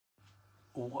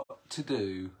What to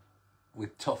do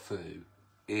with tofu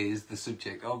is the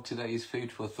subject of today's Food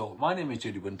for Thought. My name is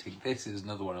Jody Bunting. This is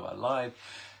another one of our live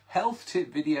health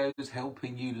tip videos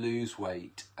helping you lose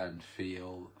weight and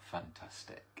feel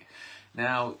fantastic.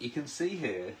 Now, you can see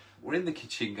here, we're in the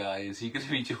kitchen, guys. You're going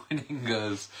to be joining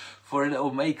us for a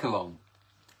little make-along.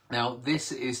 Now,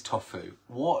 this is tofu.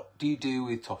 What do you do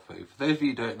with tofu? For those of you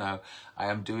who don't know, I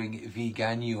am doing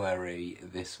Veganuary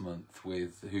this month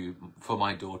for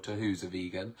my daughter, who's a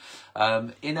vegan.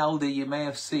 In Aldi, you may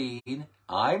have seen,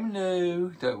 I'm new,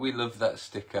 don't we love that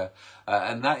sticker?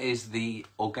 And that is the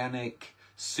organic,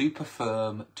 super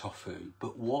firm tofu.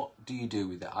 But what do you do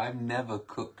with it? I've never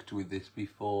cooked with this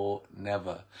before,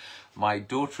 never. My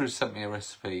daughter has sent me a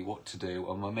recipe, what to do,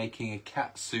 and we're making a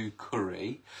katsu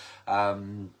curry.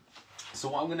 So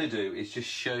what I'm going to do is just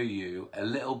show you a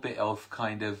little bit of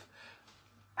kind of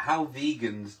how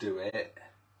vegans do it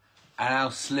and how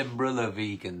Slim Brother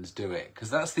vegans do it. Because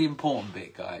that's the important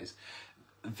bit, guys.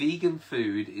 Vegan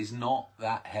food is not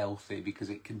that healthy because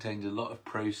it contains a lot of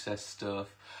processed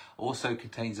stuff. Also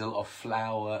contains a lot of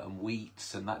flour and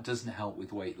wheats, and that doesn't help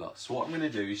with weight loss. So what I'm going to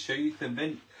do is show you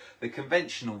the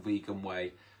conventional vegan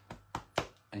way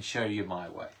and show you my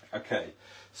way. Okay,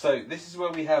 so this is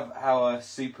where we have our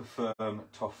super firm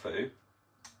tofu.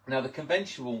 Now the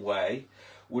conventional way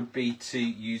would be to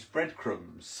use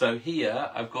breadcrumbs. So here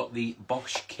I've got the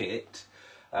Bosch kit.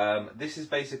 This is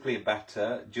basically a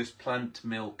batter, just plant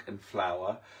milk and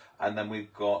flour. And then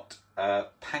we've got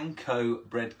panko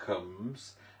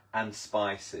breadcrumbs and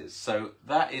spices. So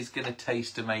that is going to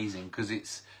taste amazing because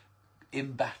it's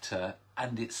in batter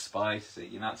and it's spicy.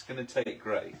 You know, it's going to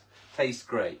taste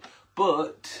great.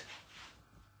 But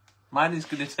mine is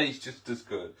going to taste just as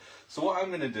good. So what I'm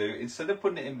going to do, instead of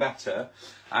putting it in batter,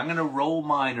 I'm going to roll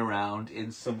mine around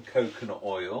in some coconut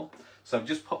oil. So I've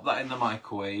just popped that in the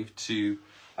microwave to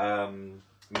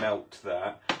melt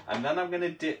that. And then I'm going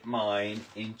to dip mine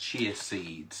in chia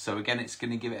seeds. So again, it's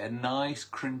going to give it a nice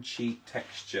crunchy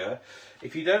texture.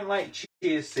 If you don't like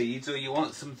chia seeds or you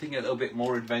want something a little bit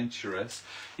more adventurous,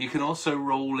 you can also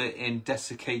roll it in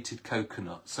desiccated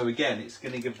coconut. So again, it's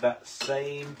going to give that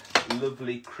same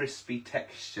lovely crispy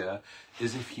texture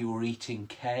as if you were eating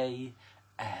KFC.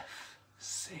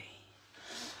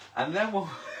 And then what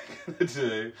we're going to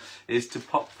do is to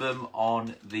pop them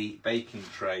on the baking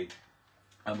tray.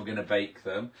 And we're going to bake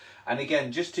them. And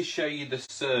again, just to show you the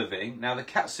serving. Now the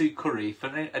katsu curry, for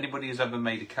anybody who's ever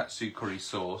made a katsu curry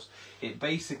sauce, it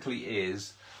basically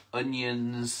is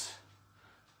onions,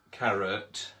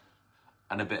 carrot,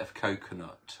 and a bit of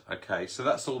coconut. Okay, so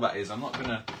that's all that is. I'm not going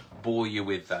to bore you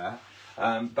with that.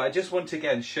 But I just want to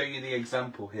again show you the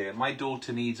example here. My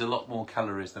daughter needs a lot more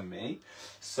calories than me.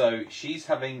 So she's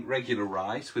having regular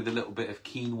rice with a little bit of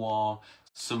quinoa,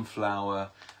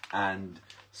 sunflower, and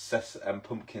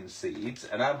pumpkin seeds,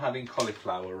 and I'm having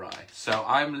cauliflower rice. So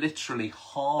I'm literally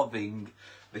halving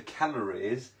the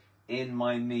calories in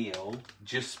my meal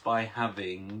just by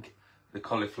having the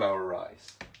cauliflower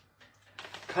rice.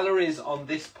 Calories on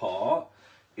this part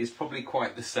is probably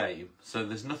quite the same, so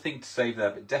there's nothing to save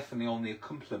there, but definitely on the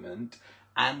accompaniment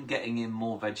and getting in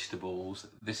more vegetables,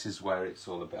 this is where it's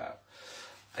all about.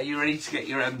 Are you ready to get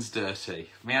your hands dirty?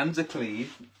 My hands are clean,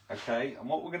 okay, and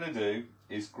what we're going to do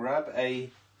is grab a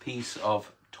piece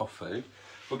of tofu.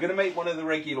 We're going to make one of the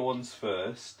regular ones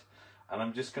first, and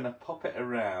I'm just going to pop it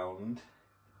around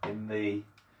in the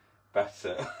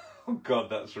batter. Oh god,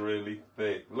 that's really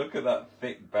thick. Look at that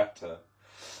thick batter.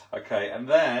 Okay, and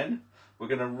then we're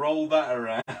going to roll that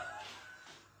around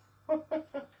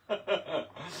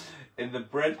in the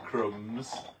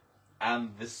breadcrumbs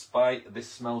and the spice.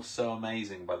 This smells so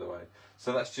amazing, by the way.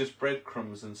 So that's just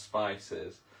breadcrumbs and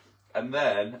spices. And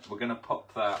then we're going to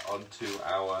pop that onto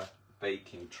our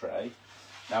baking tray.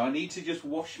 Now I need to just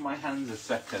wash my hands a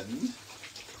second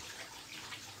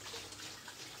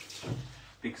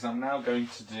because I'm now going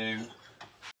to do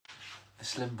the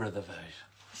Slim Brother version.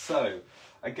 So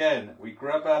again, we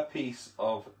grab our piece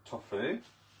of tofu.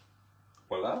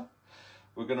 Voila.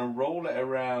 We're going to roll it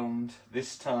around,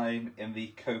 this time in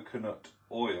the coconut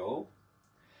oil.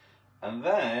 And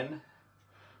then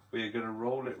we're going to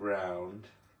roll it round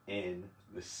in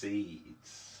the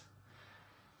seeds.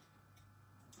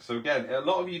 So again, a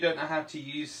lot of you don't know how to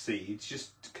use seeds.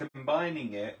 Just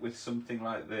combining it with something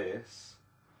like this,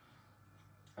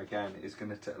 again, is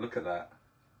going to look at that,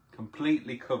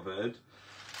 completely covered.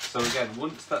 So again,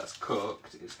 once that's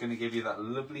cooked, it's going to give you that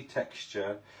lovely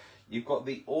texture. You've got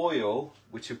the oil,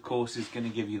 which of course is going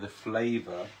to give you the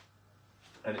flavour,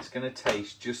 and it's going to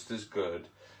taste just as good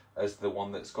as the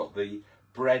one that's got the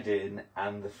bread in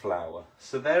and the flour.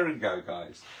 So there we go,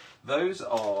 guys. Those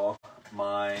are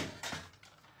my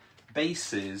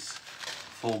bases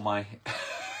for my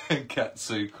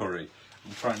katsu curry.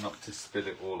 I'm trying not to spill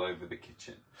it all over the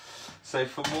kitchen. So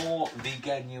for more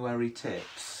veganuary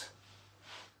tips,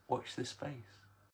 watch this space.